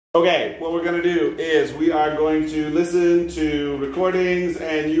Okay, what we're going to do is we are going to listen to recordings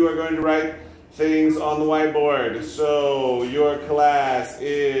and you are going to write things on the whiteboard. So your class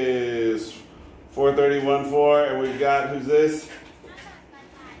is 43014 and we've got, who's this?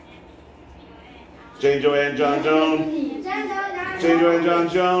 Jane, Joanne, John, Joan. Jane, Joanne, John,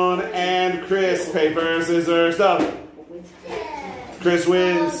 Joan, and Chris. Paper, scissors, stop. Chris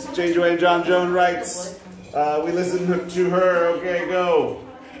wins. Jane, Joanne, John, Joan writes. We listen to her. Okay, go.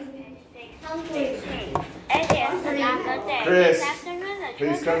 Chris,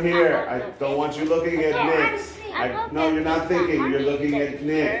 please come here. I don't want you looking at Nick. No, you're not thinking. You're looking at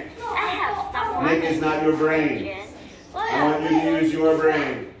Nick. Nick is not your brain. I want you to use your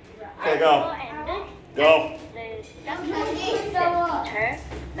brain. Okay, go. Go.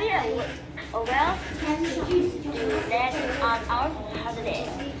 Well, that on our holiday,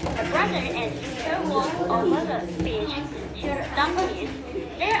 the brother and sister walk over the beach to the donkeys.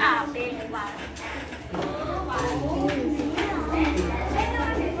 There are big ones.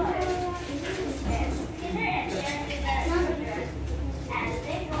 And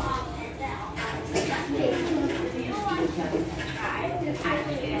they go up and down. Do you want to try?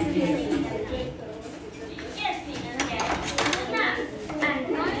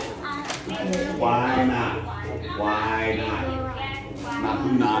 Why not? Why not? Not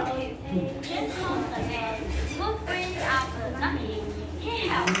who not? Just hold the man who brings up the donkey. He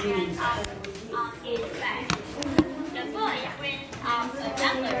helps him up on his back. The boy brings up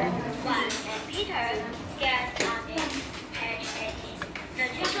another one and Peter gets on it. Page 18. The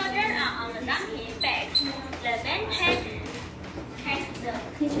two children are on the donkey's back. The man takes the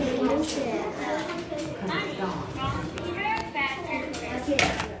money from Peter back to the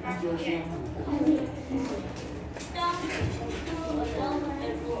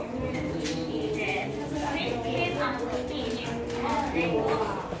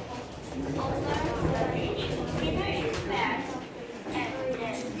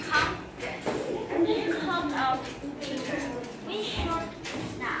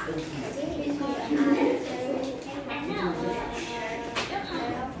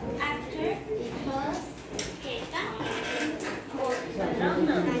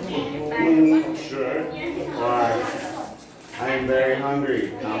Sure. Why? I am very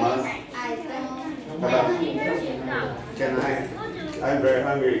hungry, Mama. Can I? I'm very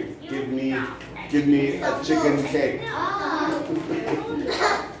hungry. Give me a chicken cake.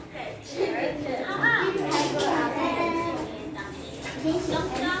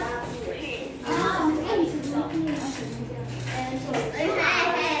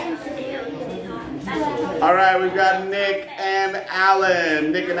 All right, we've got Nick and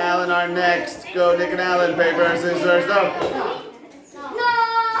Alan. Nick and Alan are next. Go, Nick and Alan. Paper, scissors, go.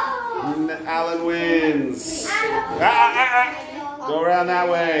 No! Alan wins. Go around that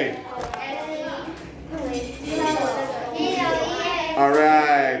way. All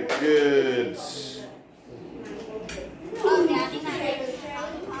right, good.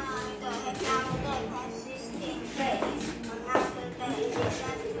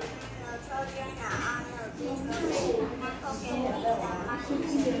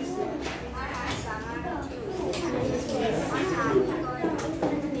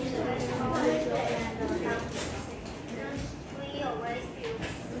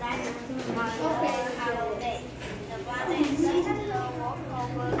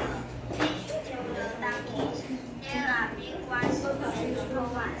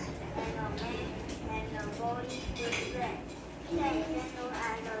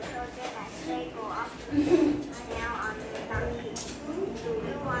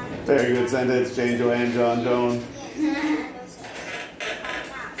 Very good sentence, Jane, Joanne, John, Joan.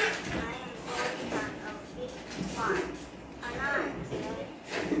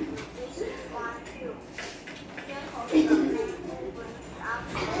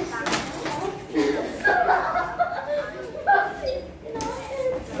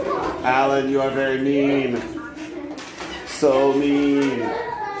 Alan, you are very mean. So mean.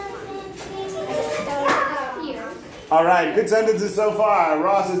 All right, good sentences so far.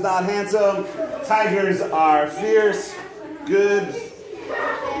 Ross is not handsome. Tigers are fierce. Good.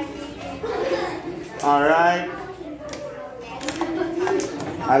 All right.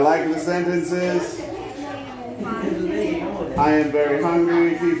 I like the sentences. I am very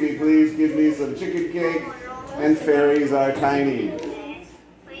hungry. Fifi, please give me some chicken cake. And fairies are tiny.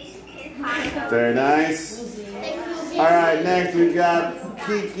 Very nice. All right, next we've got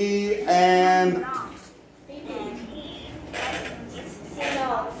Kiki and...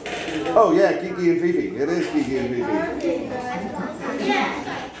 Oh yeah, Kiki and Fifi. It is Kiki and Fifi.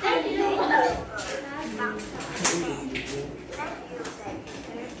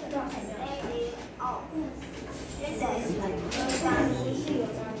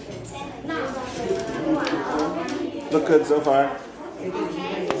 Look good so far.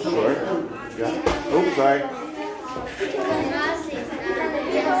 Sure. Yeah. Oh, sorry.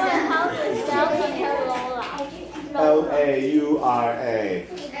 L-A-U-R-A.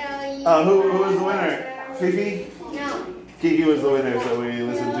 Who was the winner? Fifi? No. Kiki was the winner, so we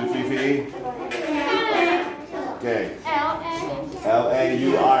listen to Fifi. Okay.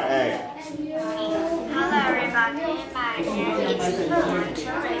 L-A-U-R-A. Hello everybody, my name is Lauren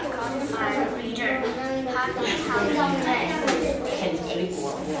to record my reader. Happy holiday.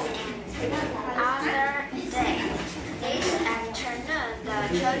 Other day. This afternoon, the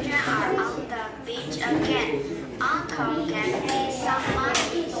children are on the beach again. Uncle gave me some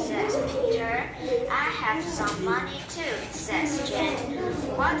money, says Peter. I have some money too, says Jen.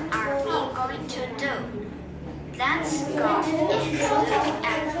 What are we going to do? Let's go and look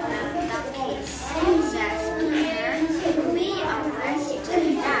at the donkeys, says Peter. We always do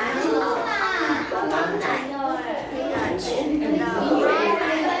that on holiday. The brother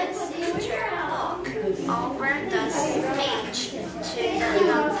and sister walk over the beach to the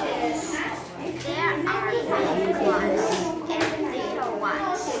donkeys. There are big ones and little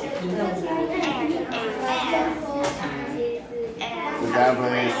ones, and a man and a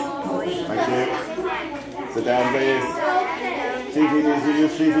boy. Sit down, please. Fifi needs to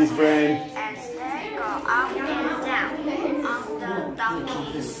use Fifi's brain. As they go up and down on the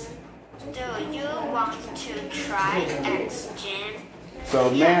donkeys. Do you want to try? Asked Jim. So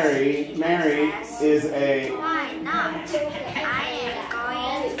Mary is a... Why not? I am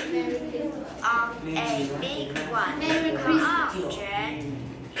going on a big one. Come on, Jen.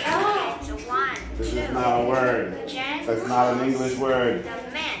 You get one, This two. is not a word. Jen That's not an English word. the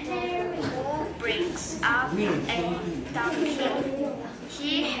man who brings up a donkey.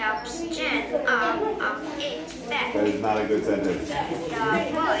 He helps Jen up on its back. That is not a good sentence.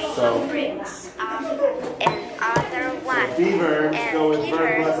 The boy So- brings up another one. Beaver And go with Peter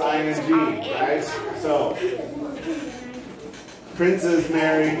verb plus gets ing, on it. right? So, Princess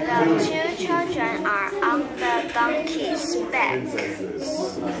Mary, The who? two children are on the donkey's back.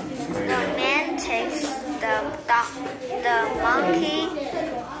 Princesses. The There you go. man takes the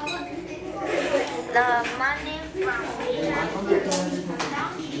money from Peter. The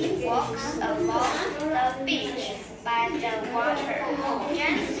donkey walks along the beach by the water.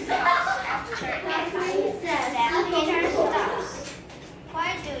 Jen follows after it. Then Peter stops. Why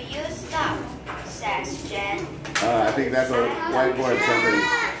do you stop? Says Jen. I think that's a whiteboard sentence.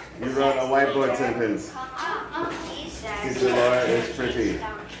 You wrote a whiteboard sentence. Come on, he says. Teacher Laura is pretty.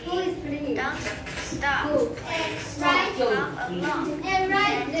 Donkey, don't stop. Please come along.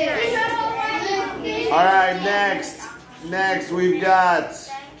 All right, next we've got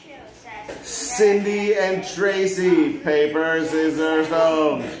Thank you, says Cindy and Tracy. Paper, scissors,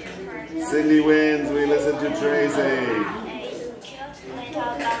 stone. Cindy wins. We listen to Tracy. a cute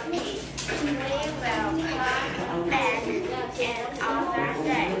little donkey. We will come back another day.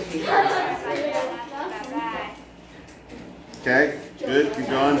 Bye-bye. Okay, good. Keep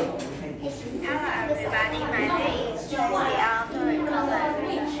going. Hello everybody, my name is Tracy. I'll do it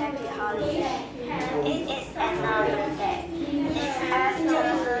happy holiday. It is another day. It's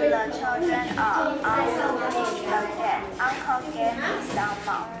afternoon, the children are on the beach again. Uncle gave me some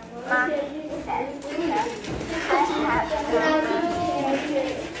money, says Peter. I have some money.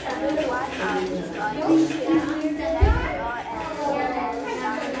 What are you going to do?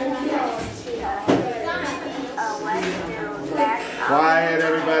 Let's go and do that. Quiet,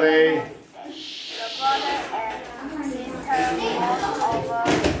 everybody. The brother and sister walk over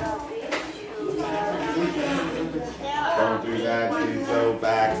the beach to the Don't do that. Please go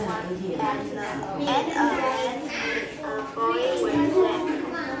back. and a boy with them.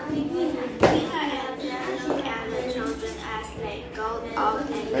 Peter and Jen look at the children as they go up and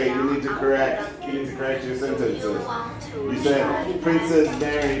Hey, down. you need to correct your sentences. You want to You said Princess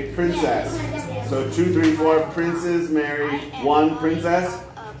Mary, princess. So 2, 3, 4, Princess Mary, 1 princess.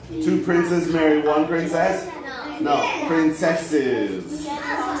 2 Princess Mary, 1 princess. No, princesses. Jen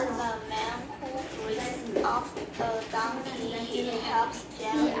was the man who brings up the donkey. He helps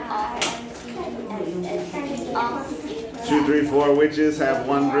Jen up on it. 2, 3, 4 witches have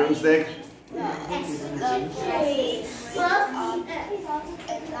 1 broomstick.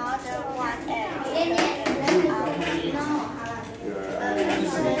 Another one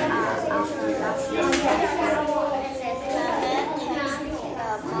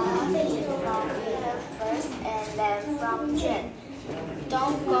and then from Jen.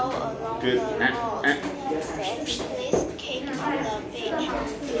 Don't go along Good. the road. Says, please kick on the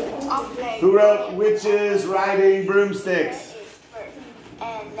beach. Who wrote witches riding broomsticks?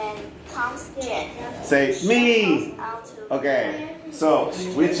 And then Say me. Okay. So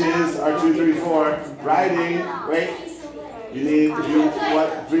witches are 2, 3, 4. Riding. Wait. You need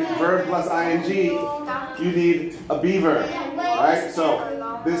what? Verb plus ing. You need a beaver. Right?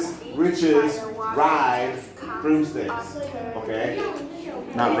 So this witches ride broomsticks. Okay?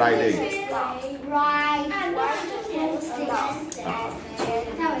 Not riding. I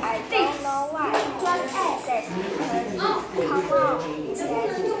don't know why. What says come on, he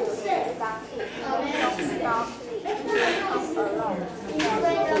says to the donkey. Don't stop, please. Come along.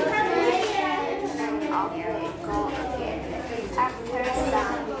 And off we go again. After some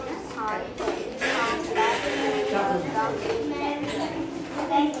time, comes back to the donkey.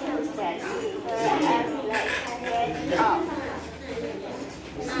 Thank you, says he. As late get off.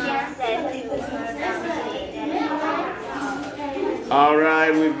 All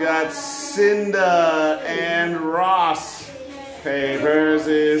right, we've got Cinda and Ross. Paper,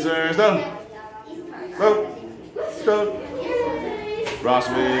 scissors, stone. Stone. Stone. Ross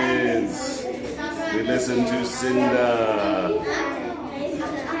wins. We listen to Cinda.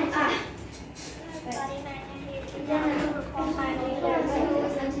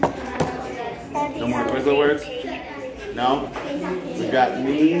 No more Quizlet words? No? We've got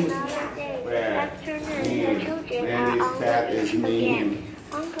mean. Where? Mean. Mandy's cat is mean.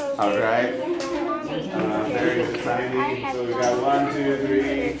 Alright. Very tiny. So we've got 1, 2,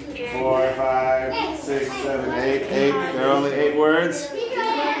 3, 4, 5, 6, 7, 8. 8. There are only 8 words.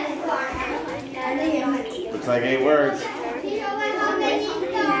 Looks like 8 words.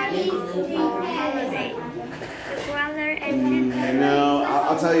 No,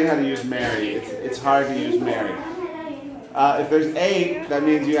 I'll tell you how to use Mary. It's hard to use Mary. If there's 8, that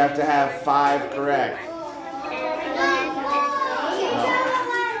means you have to have 5 correct.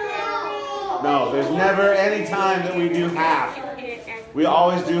 No, there's never any time that we do half. We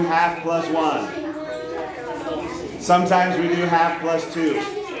always do half plus 1. Sometimes we do half plus 2.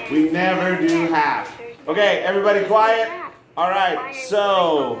 We never do half. Okay, everybody quiet? Alright,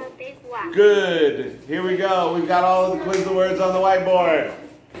 so, good. Here we go. We've got all of the Quizlet words on the whiteboard.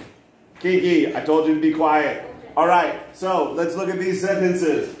 Kiki, I told you to be quiet. Alright, so let's look at these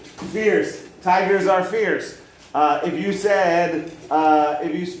sentences. Fierce. Tigers are fierce. If you said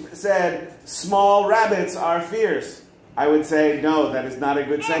small rabbits are fierce, I would say no, that is not a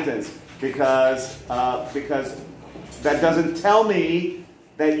good sentence because that doesn't tell me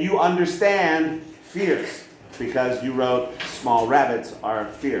that you understand fierce because you wrote small rabbits are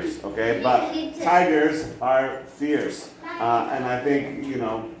fierce, okay? But tigers are fierce, and I think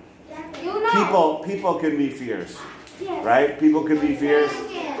people can be fierce, right? People can be fierce.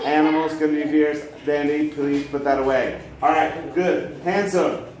 Animals can be fierce. Dandy, please put that away. All right, good.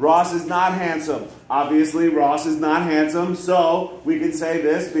 Handsome. Ross is not handsome. Obviously, Ross is not handsome. So we can say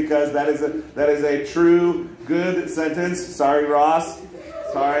this because that is a true good sentence. Sorry, Ross.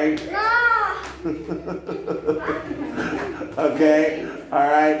 Sorry. Okay. All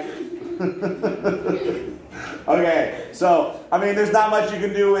right. Okay. So I mean, there's not much you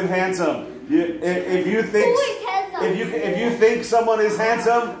can do with handsome. If you think someone is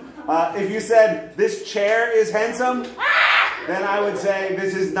handsome, if you said this chair is handsome, then I would say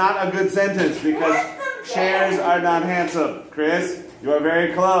this is not a good sentence because chairs are not handsome. Chris, you are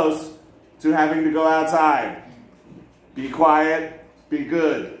very close to having to go outside. Be quiet, be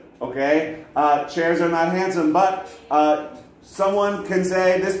good, okay? Chairs are not handsome, but someone can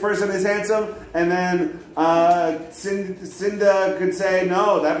say this person is handsome, and then Cinda could say,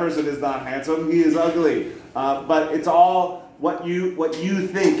 no, that person is not handsome, he is ugly. But it's all what you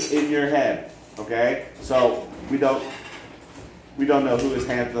think in your head, okay? So we don't know who is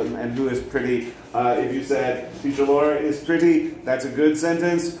handsome and who is pretty. If you said Teacher Laura is pretty, that's a good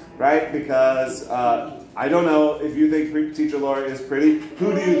sentence, right? Because I don't know if you think Teacher Laura is pretty.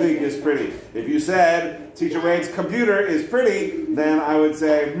 Who do you think is pretty? If you said Teacher Wade's computer is pretty, then I would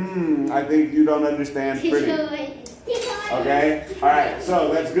say, I think you don't understand pretty. Okay? Alright,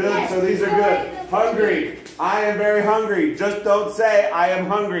 so that's good. So these are good. Hungry. I am very hungry. Just don't say I am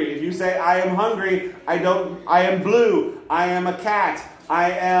hungry. If you say I am hungry, I am blue. I am a cat.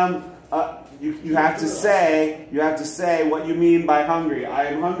 I am you have to say what you mean by hungry. I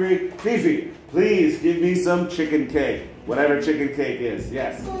am hungry. Fifi, please give me some chicken cake. Whatever chicken cake is.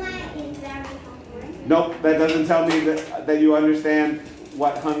 Yes. Nope, that doesn't tell me that you understand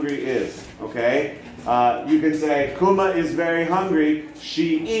what hungry is. Okay? You can say, Kuma is very hungry.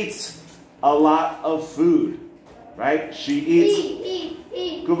 She eats a lot of food. Right? She eats.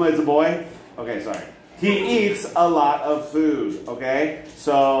 Eat. Kuma is a boy? Okay, sorry. He eats a lot of food. Okay?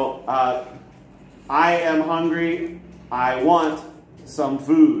 So, I am hungry. I want some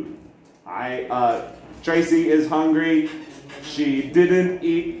food. Tracy is hungry. She didn't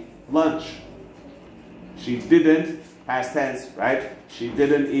eat lunch. She didn't, past tense, right? She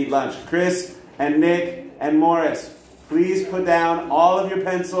didn't eat lunch. Chris and Nick and Morris, please put down all of your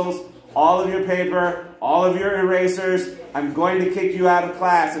pencils, all of your paper, all of your erasers. I'm going to kick you out of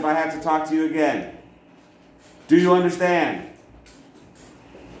class if I have to talk to you again. Do you understand?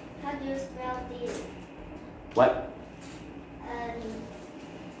 How do you spell this? What?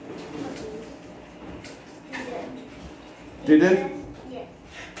 Didn't? Yes.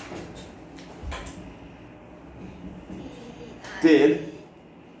 Did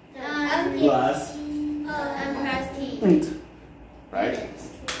Plus nt, right?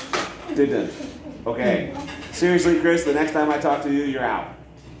 Didn't. Okay. Seriously, Chris, the next time I talk to you, you're out.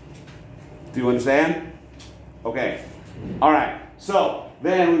 Do you understand? Okay. All right. So,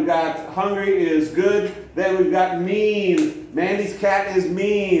 then we've got hungry is good. Then we've got mean. Mandy's cat is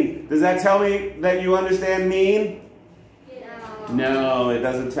mean. Does that tell me that you understand mean? No, it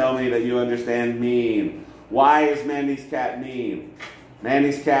doesn't tell me that you understand mean. Why is Mandy's cat mean?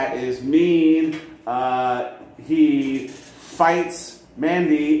 Mandy's cat is mean. He fights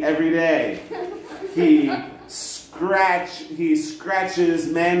Mandy every day. He scratches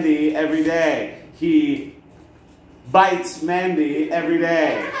Mandy every day. He bites Mandy every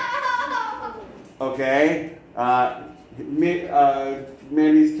day. Okay?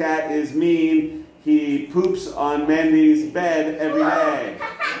 Mandy's cat is mean. He poops on Mandy's bed every day.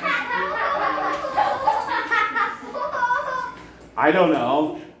 I don't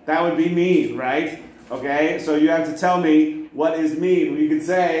know. That would be mean, right? Okay, so you have to tell me what is mean. You could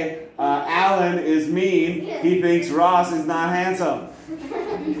say, Alan is mean. He thinks Ross is not handsome.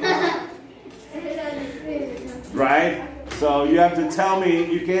 Right? So you have to tell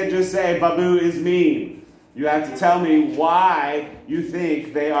me, you can't just say Babu is mean. You have to tell me why you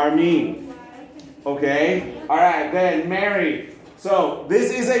think they are mean. Okay? All right, then Mary. So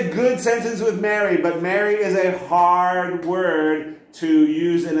this is a good sentence with Mary, but Mary is a hard word to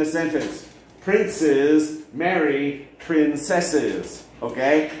use in a sentence. Princes marry princesses.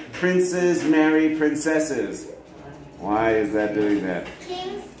 Okay? Princes marry princesses. Why is that doing that?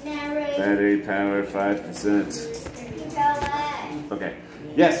 Kings marry. Battery power 5%. Okay.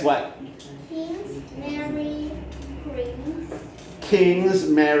 Yes, what? Kings marry queens. Kings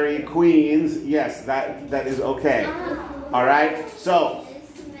marry queens. Yes, that is okay. All right? So,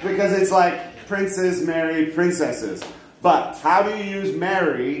 because it's like princes marry princesses. But how do you use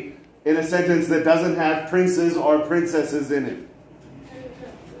marry in a sentence that doesn't have princes or princesses in it?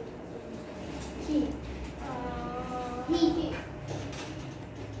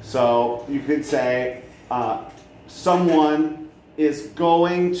 So, you could say, someone is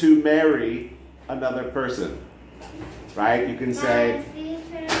going to marry another person. Right? You can say,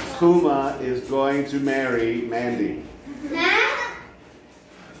 Kuma is going to marry Mandy.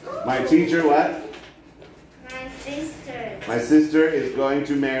 My teacher, what? My sister. My sister is going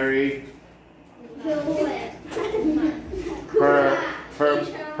to marry her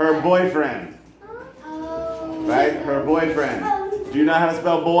boyfriend. Right? Her boyfriend. Do you know how to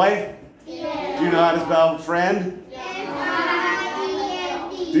spell boy? Yes. Do you know how to spell friend? Yes.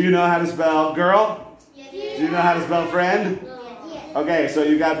 Do you know how to spell girl? Do you know how to spell friend? Yes. Okay, so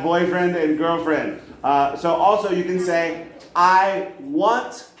you got boyfriend and girlfriend. So also you can say, I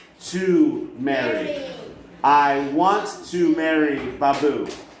want to marry. I want to marry Babu.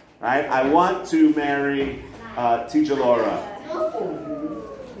 Right? I want to marry Teacher Laura.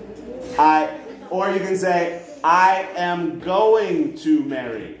 Or you can say, I am going to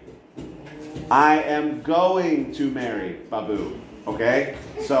marry. I am going to marry Babu. Okay?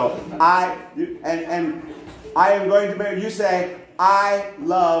 So I am going to marry. You say, I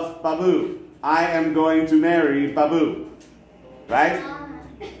love Babu. I am going to marry Babu. Right?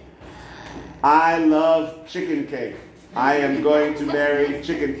 I love chicken cake. I am going to marry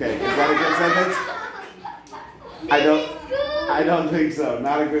chicken cake. Is that a good sentence? I don't think so.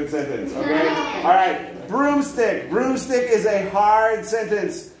 Not a good sentence. Okay? All right. Broomstick. Broomstick is a hard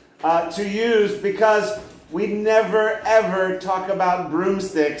sentence to use because we never ever talk about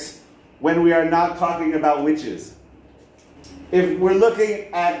broomsticks when we are not talking about witches. If we're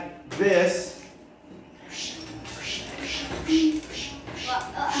looking at this,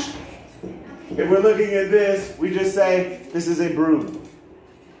 if we're looking at this, we just say, this is a broom.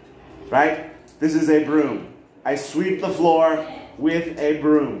 Right? This is a broom. I sweep the floor with a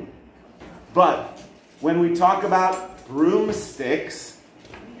broom. But when we talk about broomsticks,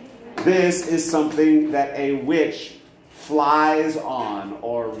 this is something that a witch flies on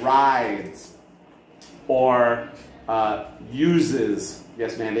or rides or uses.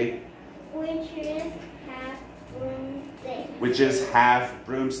 Yes, Mandy? Witches have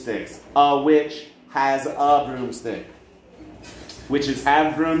broomsticks. A witch has a broomstick. Witches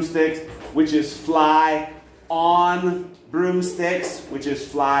have broomsticks. Witches fly on broomsticks. Witches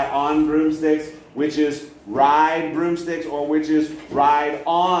fly on broomsticks. Witches ride broomsticks, or witches ride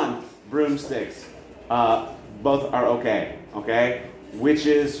on broomsticks. Both are okay. Okay?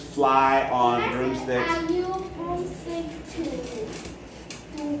 Witches fly on broomsticks. Are you broomstick to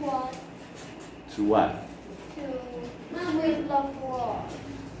what? To what? To sweep the floor.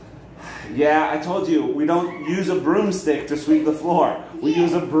 Yeah, I told you, we don't use a broomstick to sweep the floor. We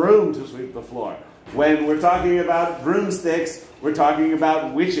use a broom to sweep the floor. When we're talking about broomsticks, we're talking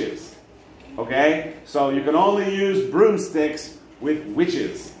about witches. Okay? So you can only use broomsticks with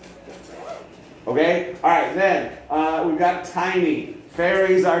witches. Okay? Alright, then, we've got tiny.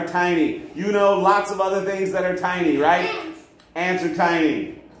 Fairies are tiny. You know lots of other things that are tiny, right? Ants are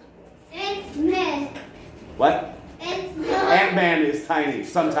tiny. Ant-Man. What? Ant-Man is tiny,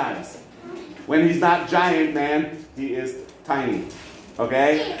 sometimes. When he's not giant man, he is tiny.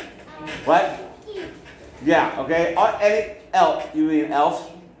 Okay? What? Yeah, okay. Any elf, you mean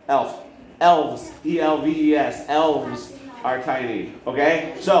elf? Elf. Elves. E-L-V-E-S. Elves are tiny.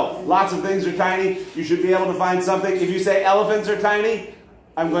 Okay? So, lots of things are tiny. You should be able to find something. If you say elephants are tiny,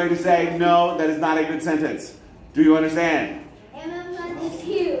 I'm going to say, no, that is not a good sentence. Do you understand? Elephant is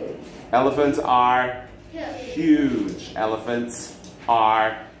huge. Elephants are huge. Elephants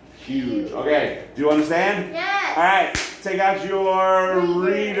are huge. Okay, do you understand? Yes. All right, take out your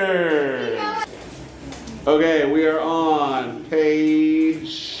reader. Okay, we are on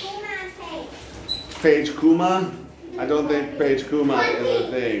page Kuma. I don't think page Kuma is a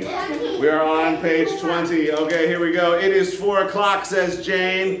thing. We are on page 20. Okay, here we go. It is 4 o'clock, says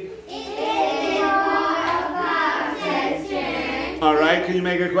Jane. All right, can you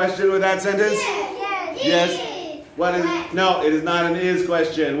make a question with that sentence? Yes. What is? No, it is not an is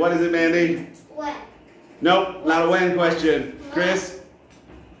question. What is it, Mandy? What? Nope, not a when question. Chris?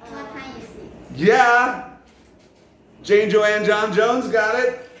 What time is it? Yeah. Jane, Joanne, John Jones got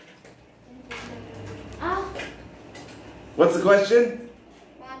it. Oh. What's the question?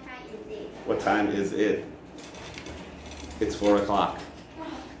 What time is it? What time is it? It's 4 o'clock.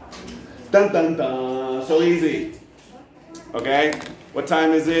 Dun dun dun. So easy. Okay? What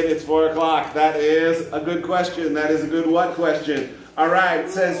time is it? It's 4 o'clock. That is a good question. That is a good what question. All right,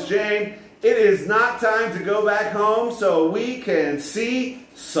 says Jane, it is not time to go back home so we can see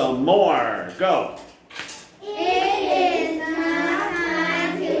some more. Go. It is not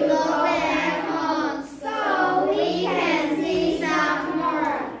time to go back home so we can see some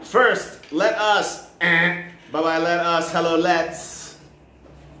more. First, let us. Bye-bye, let us. Hello, let's.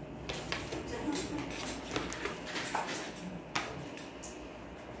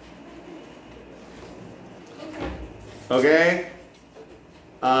 Okay?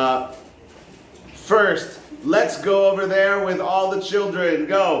 First, let's go over there with all the children.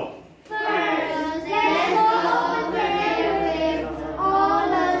 Go. First, let's go over there with all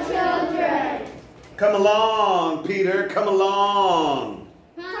the children. Come along, Peter. Come along.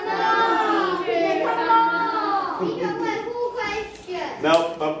 Come along, Peter. Come along. Peter, who question?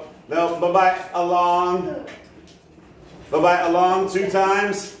 No, no, bye-bye, along. Bye-bye, along 2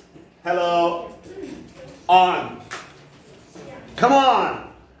 times. Hello. On. Come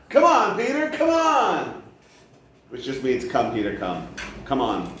on. Come on, Peter. Come on. Which just means come, Peter, come. Come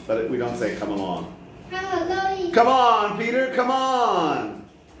on. But we don't say come along. Come on, Peter. Come on.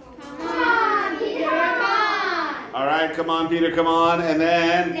 Come on, Peter. Come on. All right. Come on, Peter. Come on. And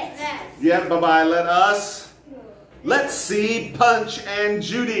then, yep, bye-bye. Let's see Punch and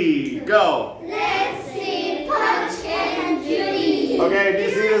Judy. Go. Let's see Punch and Judy. Okay, do you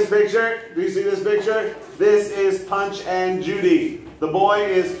see this picture? Do you see this picture? This is Punch and Judy. The boy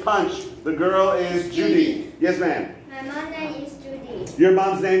is Punch. The girl is Judy. Yes, ma'am. My mom's name is Judy. Your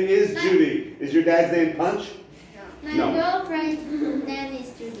mom's name is Judy. Is your dad's name Punch? No. My girlfriend's name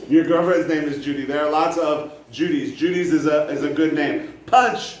is Judy. Your girlfriend's name is Judy. There are lots of Judys. Judy's is a good name.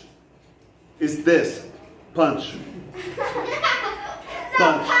 Punch is this. Punch.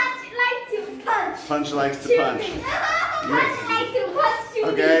 Punch. Punch likes to punch. Punch likes to punch. Punch likes to punch Judy.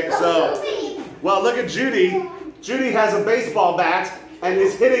 Okay, so, well, look at Judy. Judy has a baseball bat and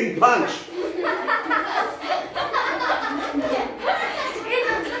is hitting Punch.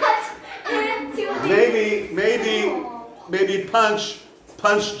 Maybe Punch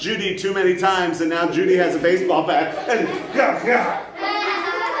punched Judy too many times, and now Judy has a baseball bat and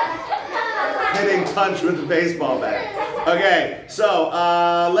hitting Punch with a baseball bat. Okay, so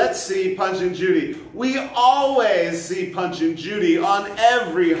let's see Punch and Judy. We always see Punch and Judy on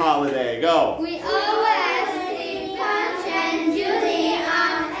every holiday. Go. We always see Punch and Judy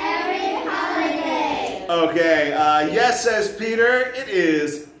on every holiday. Okay, yes, says Peter. It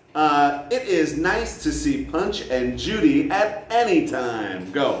is nice to see Punch and Judy at any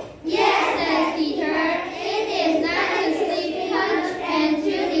time. Go. Yes, says Peter. It is nice to see Punch and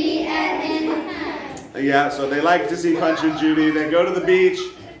Judy at any time. Yeah, so they like to see Punch and Judy. They go to the beach,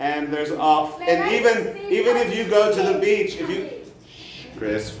 and there's and even if you go to the beach,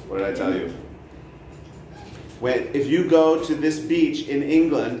 Chris, what did I tell you? If you go to this beach in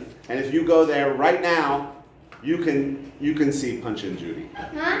England, and if you go there right now, you can see Punch and Judy.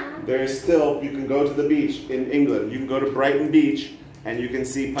 Huh? You can go to the beach in England. You can go to Brighton Beach, and you can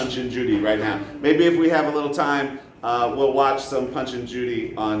see Punch and Judy right now. Maybe if we have a little time, we'll watch some Punch and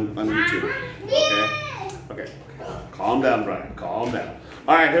Judy on YouTube. Okay? Okay. Calm down, Brian. Calm down.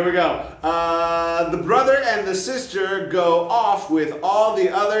 All right, here we go. The brother and the sister go off with all the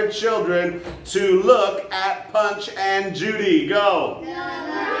other children to look at Punch and Judy. Go. The brother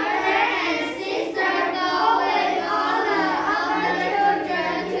and sister go with all the other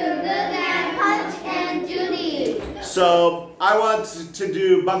children to look at Punch and Judy. So I want to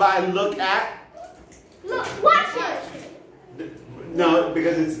do bye-bye look at. Look, watch it. No,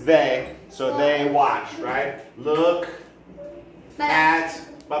 because it's they. So they watch, right? Look at,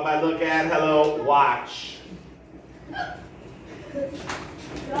 bye-bye look at, hello, watch.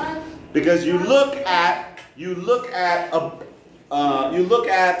 Because you look at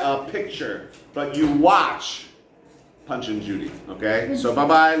a picture, but you watch Punch and Judy, okay? So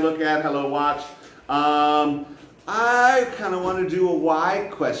bye-bye look at, hello, watch. I kind of want to do a why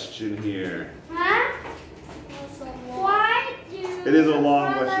question here. Huh? Why do It is a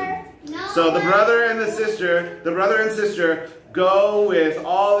long question. So the brother and sister go with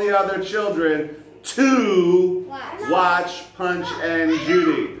all the other children to watch Punch and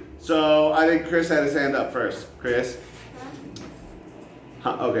Judy. So I think Chris had his hand up first. Chris?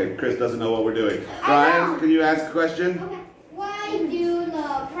 Okay, Chris doesn't know what we're doing. Brian, can you ask a question? Okay. Why do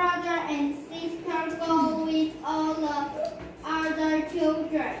the brother and sister go with all the other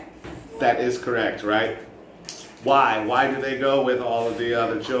children? That is correct, right? Why? Why do they go with all of the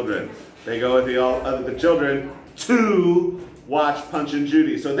other children? They go with all other children to watch Punch and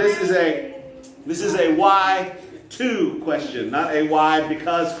Judy. So this is a why to question, not a why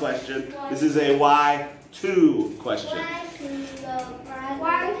because question. This is a why to question. Why do the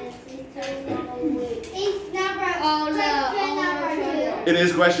brother and sister go with? It's number two. It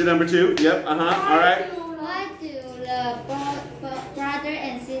is question number 2. Yep. All right. Why do the brother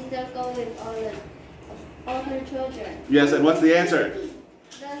and sister go with all the other children? Yes, and what's the answer?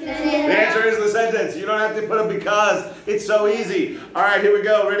 The The answer is the sentence. You don't have to put a because. It's so easy. All right, here we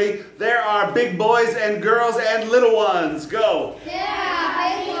go. Ready? There are big boys and girls and little ones. Go. There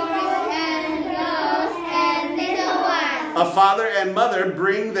are big boys and girls and little ones. A father and mother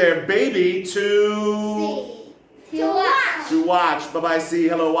bring their baby to watch. To watch. Bye-bye, see.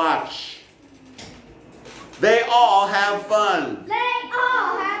 Hello, watch. They all have fun. They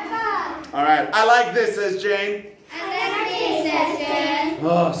all have fun. All right. I like this, says Jane. And then this session.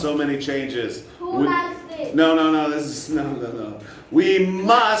 Oh, so many changes. Who likes this? No. This is no. We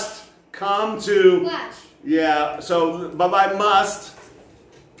must come to. Watch. Yeah. So bye-bye must.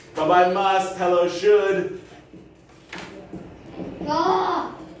 Bye-bye must. Hello should.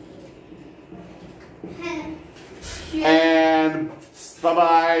 Go. And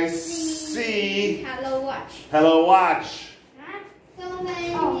bye-bye see. Hello, watch. Hello watch. So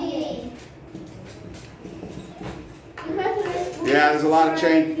many. Yeah, there's a lot of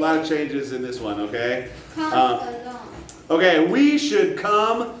changes in this one. Okay. Come along. Okay, we should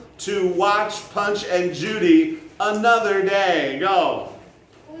come to watch Punch and Judy another day. Go.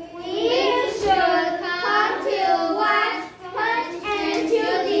 We should come to watch Punch and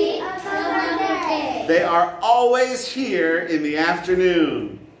Judy another day. They are always here in the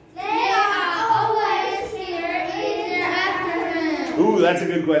afternoon. They are always here in the afternoon. Ooh, that's a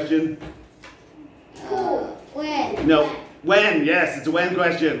good question. When? No, when? Yes, it's a when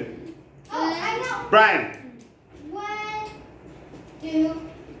question. Oh, I know. Brian. When do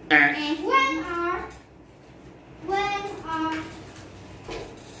Eh. and when are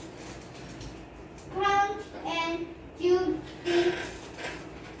Punch and Judy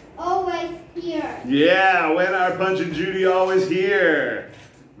always here? Yeah, when are Punch and Judy always here?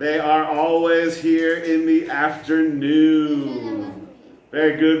 They are always here in the afternoon.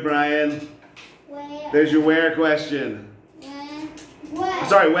 Very good, Brian. Where? There's your where question. When?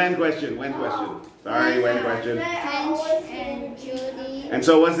 Sorry, when question. When question. Sorry, wait, question. And Judy. And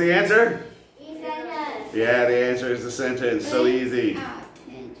so what's the answer? Sentence. Yeah, the answer is the sentence. So easy.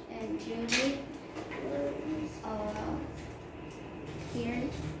 And Judy. Here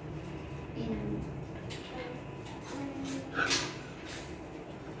in.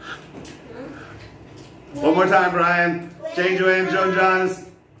 One more time, Brian. Jane, Joanne, Joan, John's.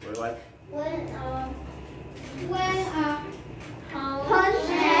 What? When Punch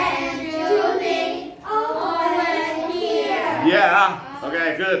and Judy always here. Yeah.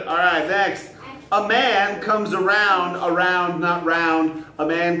 Okay, good. All right, next. A man comes around, not round. A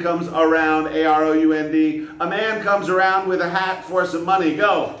man comes around, A-R-O-U-N-D. A man comes around with a hat for some money.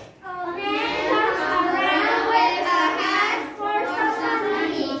 Go. A man comes around with a hat for some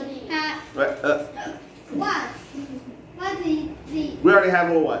money. What's the We already have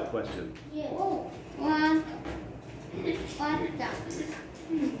a what question?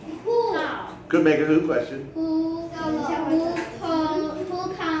 Could make a who question. Who comes along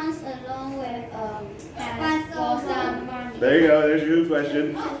with hat for some money? There you go. There's your who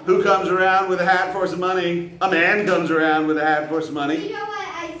question. Who comes around with a hat for some money? A man comes around with a hat for some money. You know what?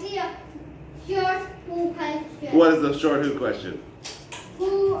 I see a short who question. What is the short who question?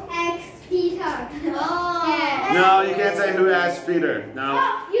 Who asks Peter? Oh. Yeah. No, you can't say who asked Peter. No.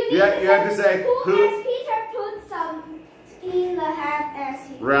 You have to say who asked Peter put some in the hat as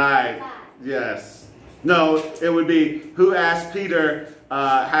he Right. Yes. No, it would be who asked Peter,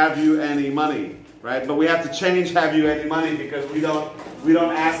 have you any money? Right? But we have to change have you any money because we don't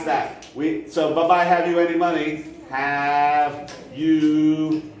ask that. So bye-bye, have you any money? Have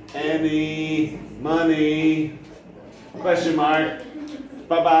you any money? Question mark.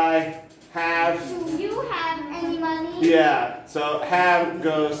 Bye-bye. Have. Do you have any money? Yeah. So have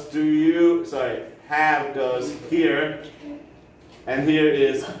goes do you. Sorry. Have goes here. And here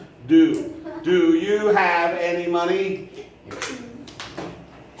is do. Do you have any money?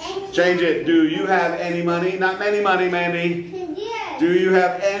 Change it. Do you have any money? Not many money, Mandy. Yes. Do you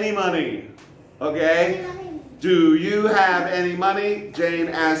have any money? Okay. Do you have any money? Jane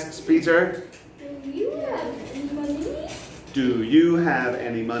asks Peter. Do you have any money? Do you have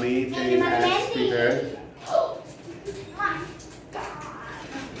any money? Jane asks Peter.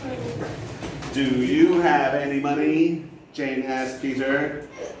 Do you have any money? Jane asks Peter.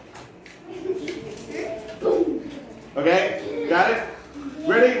 Okay, got it?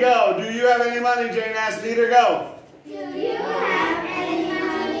 Ready, go. Do you have any money? Jane asks Peter. Go. Do you have any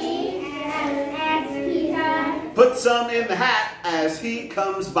money? Asks Peter. Put some in the hat as he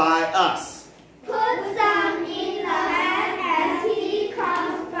comes by us. Put some in the hat as he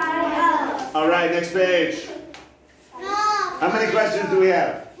comes by us. All right, next page. No. How many questions do we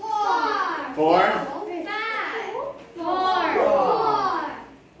have? 4. 4? 5. 4.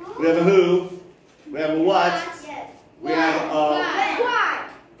 We have a who. We have a what. Yes. We have a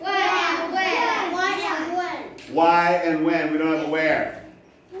why and when. We don't have a where.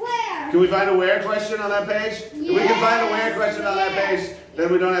 Where? Can we find a where question on that page? If we can find a where question on that page, then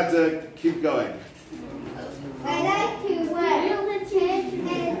we don't have to keep going. I like to wear change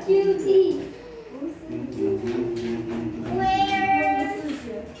and QT.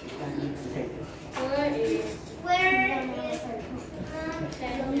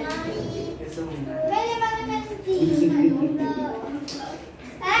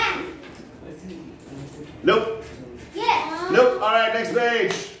 Nope. Yes. Nope. All right, next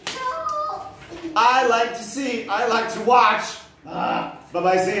page. No. I like to watch.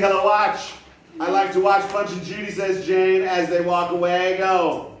 Bye-bye, see, hello, watch. I like to watch Punch and Judy, says Jane, as they walk away.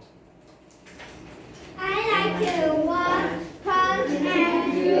 Go. I like to watch Punch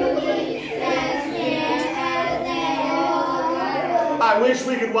and Judy as they walk away. I wish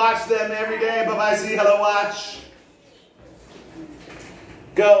we could watch them every day. Bye-bye, see, hello, watch.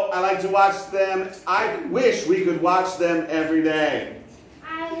 Go. I like to watch them. I wish we could watch them every day.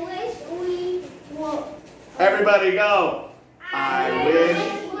 I wish we would. Everybody go. I wish.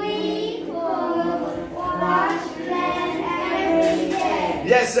 We could watch them every day.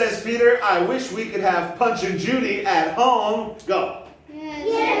 Yes, says Peter. I wish we could have Punch and Judy at home. Go.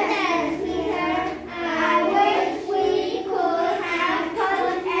 Yes, Peter. I wish we could have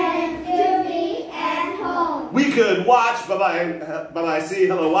Punch and Judy at home. We could watch. Bye-bye, see,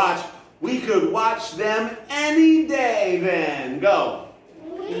 hello, watch. We could watch them any day then. Go.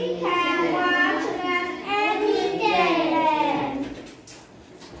 We can watch them any day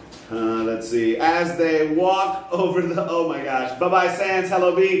then. Let's see. As they walk over the, oh my gosh. Bye-bye, sands,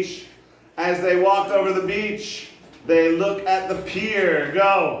 hello, beach. As they walked over the beach, they look at the pier.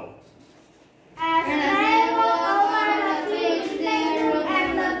 Go. As they walk over the beach, they look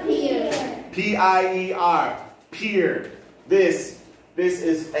at the pier. P-I-E-R. Pier. This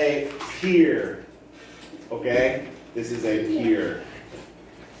is a pier. Okay? This is a pier.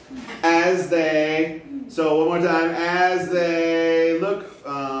 As they, so one more time, as they look,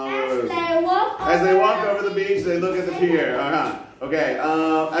 as they walk over the beach, they look at the pier. Okay,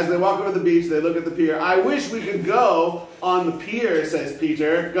 as they walk over the beach, they look at the pier. I wish we could go on the pier, says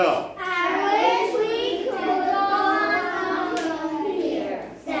Peter. Go. I wish we could go on the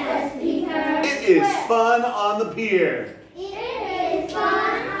pier, says Peter. It is fun on the pier. It is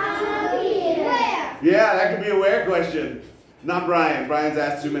fun on the pier. Where? Yeah, that could be a where question. Not Brian. Brian's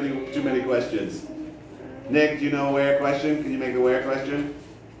asked too many questions. Nick, do you know a where question? Can you make a where question?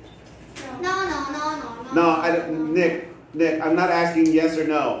 No. No, I don't. Nick, I'm not asking yes or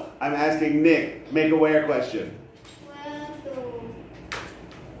no. I'm asking Nick, make a where question. Where to?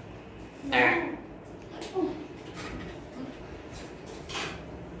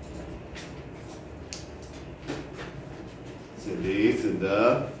 Cindy,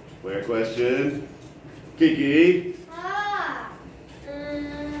 Cinda, where question? Kiki.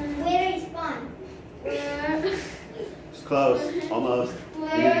 Where is fun? It's close, almost. You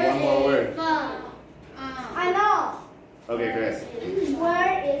need one more word. Fun. I know. Okay, Chris.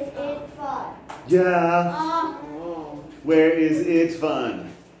 Where is it fun? Yeah. Where is it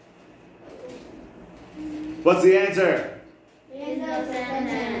fun? What's the answer? In the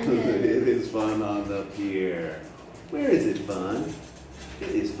sentence. It is fun on the pier. Where is it fun? It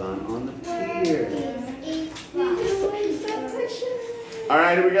is fun on the pier. All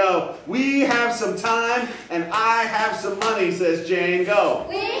right, here we go. We have some time and I have some money, says Jane. Go.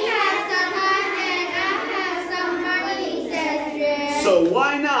 We have some time and I have some money, says Jane. So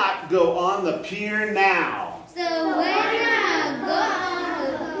why not go on the pier now? So why not go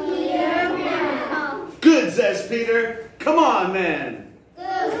on the pier now? Good, says Peter. Come on, then.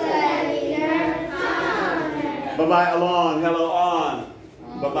 Good, says Peter. Come on, then. Bye-bye along, hello on.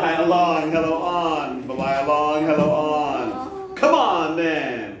 Bye-bye along, hello on. Bye-bye along, hello on. Come on,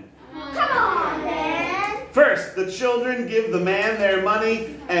 then. Come on, then. First, the children give the man their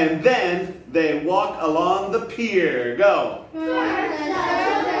money, and then they walk along the pier. Go. First, the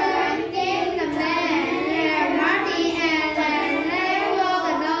children give the man their money, and then they walk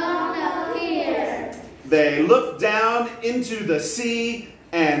along the pier. They look down into the sea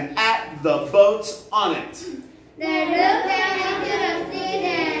and at the boats on it. They look down into the sea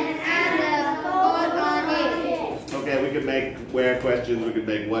and at the boat on it. Okay, we could make where questions, we could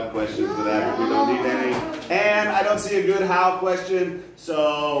make what questions for that, but we don't need any. And I don't see a good how question,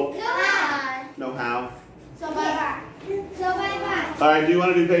 so no how. So bye-bye. All right, do you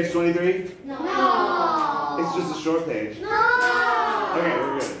want to do page 23? No. It's just a short page. No. Okay,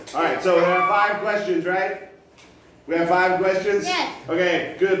 we're good. All right, so there are 5 questions, right? We have 5 questions? Yes.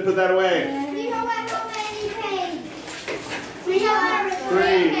 Okay, good, put that away. We know how many pages? We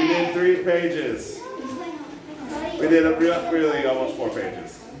 3, we did 3 pages. We did really almost 4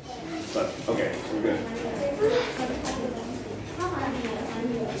 pages. But, okay, we're good.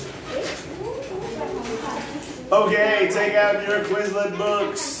 Okay, take out your Quizlet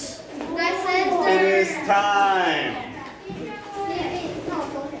books. It is time.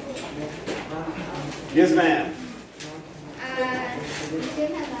 Yes, ma'am.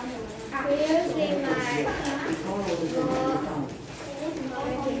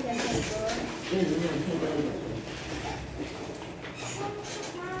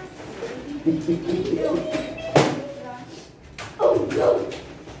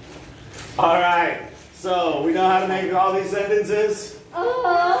 All right, so we know how to make all these sentences? Come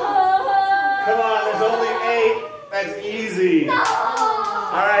on, there's only 8. That's easy. All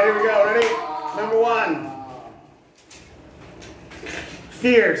right, here we go. Ready? Number 1.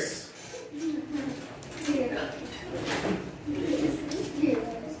 Fierce.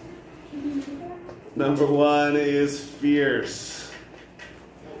 Number 1 is fierce.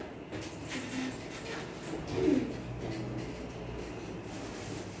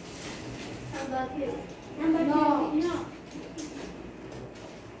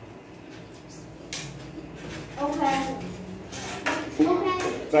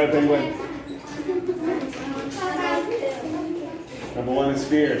 Sorry, penguin. Number 1 is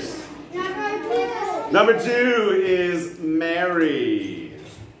fierce. Number 2 is merry.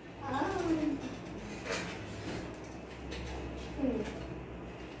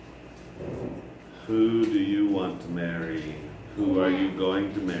 Who do you want to marry? Who are you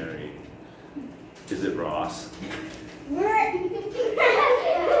going to marry? Is it Ross?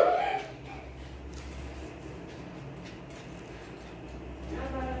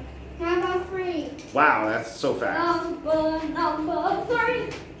 Number 3. Wow, that's so fast. Number 3.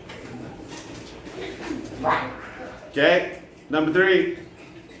 Okay, number 3.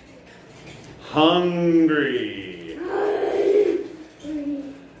 Hungry.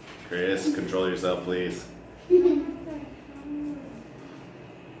 Chris, control yourself, please.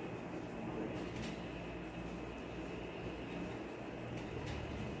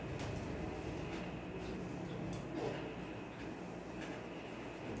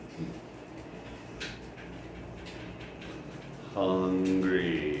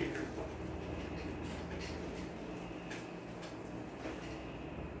 Hungry.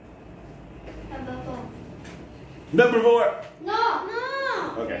 Number 4. No.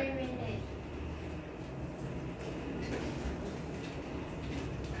 Okay.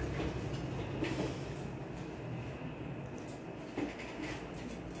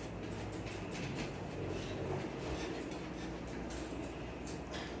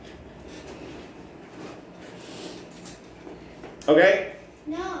 Okay.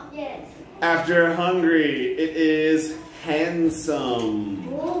 No. Yes. After hungry, it is handsome.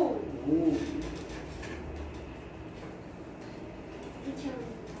 Oh. Ooh.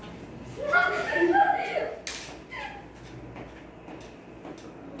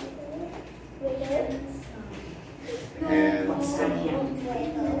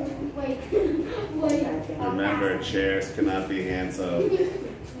 Remember, chairs cannot be handsome.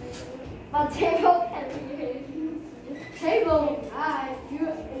 But table can be. Table.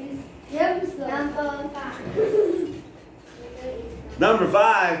 Number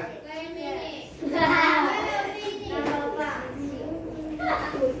 5. Wait a minute.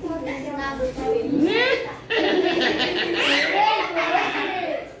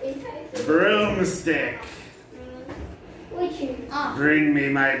 Broomstick. Which? Bring me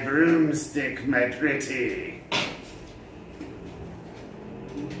my broomstick, my pretty.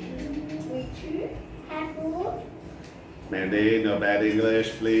 Mandy, no bad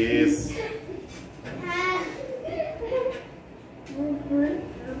English, please.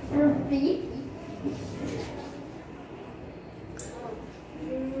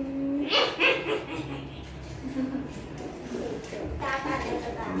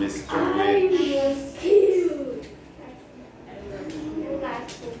 Mr. Rich.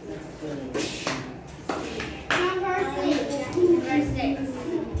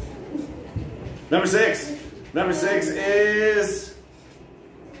 Number 6. Number 6 is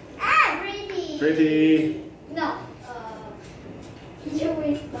Pretty. pretty. No.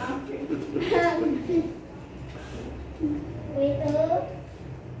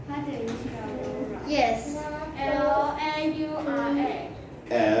 Yes. L-A-U-R-A.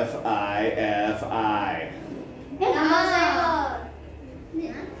 F-I-F-I.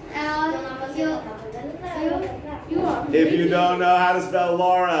 If you don't know how to spell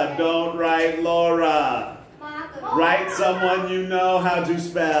Laura, don't write Laura. Write someone you know how to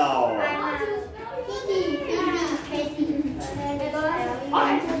spell.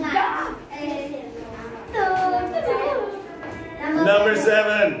 Number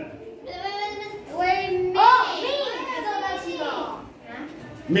 7.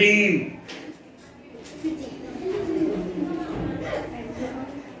 Mean.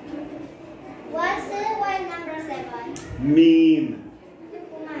 What's the word number 7? Mean.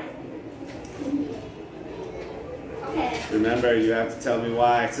 Okay. Remember, you have to tell me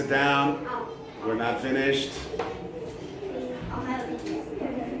why. Sit down. We're not finished.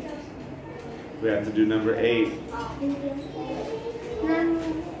 We have to do number 8.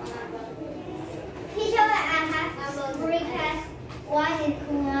 Teacher, I have 3 cats. 1 is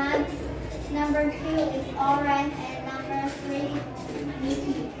Kumar, number 2 is orange, and number 3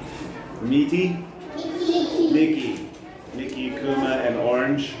 Mickey. Meaty? Mickey. Mickey, Kuma, and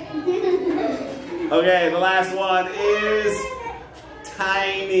Orange. Okay, the last one is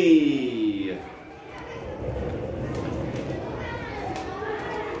tiny.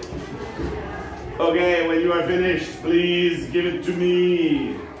 Okay, when you are finished, please give it to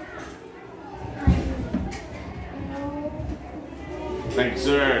me. Thank you,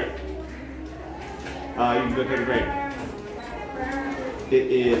 sir. You can go take a break. It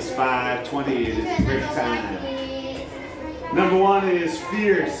is 5:20. It is break time. Number 1 is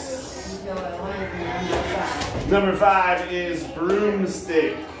fierce. Number 5 is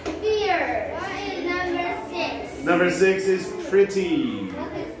broomstick. Fear. What is number 6? Number 6 is pretty.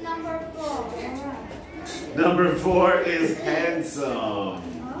 What is number 4? Number 4 is handsome.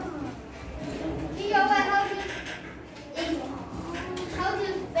 Teacher, how to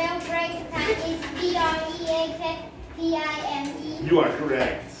spell break time is B-R-E-A-K-T-I-M-E. You are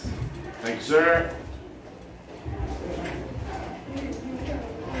correct. Thank you, sir. Teacher,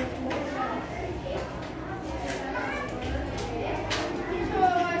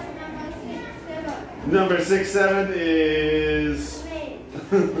 what's number 7? Number 67 is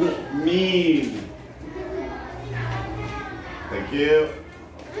mean. Thank you.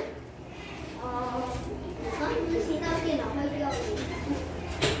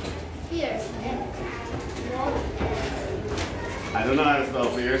 I don't know how to spell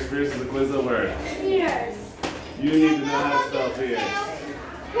fierce. Fierce is a Quizlet word. Fierce. You need to know how to spell fierce.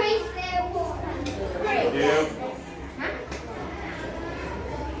 Thank you.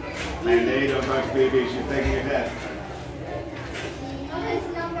 Mandy, don't talk to baby. She's taking your test. What is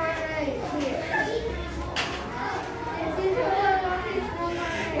number 8 here?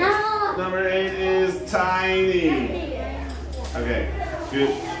 No. Number 8 is tiny. Okay,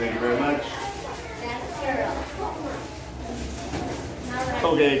 good. Thank you very much.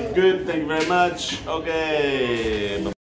 Okay, good. Thank you very much. Okay.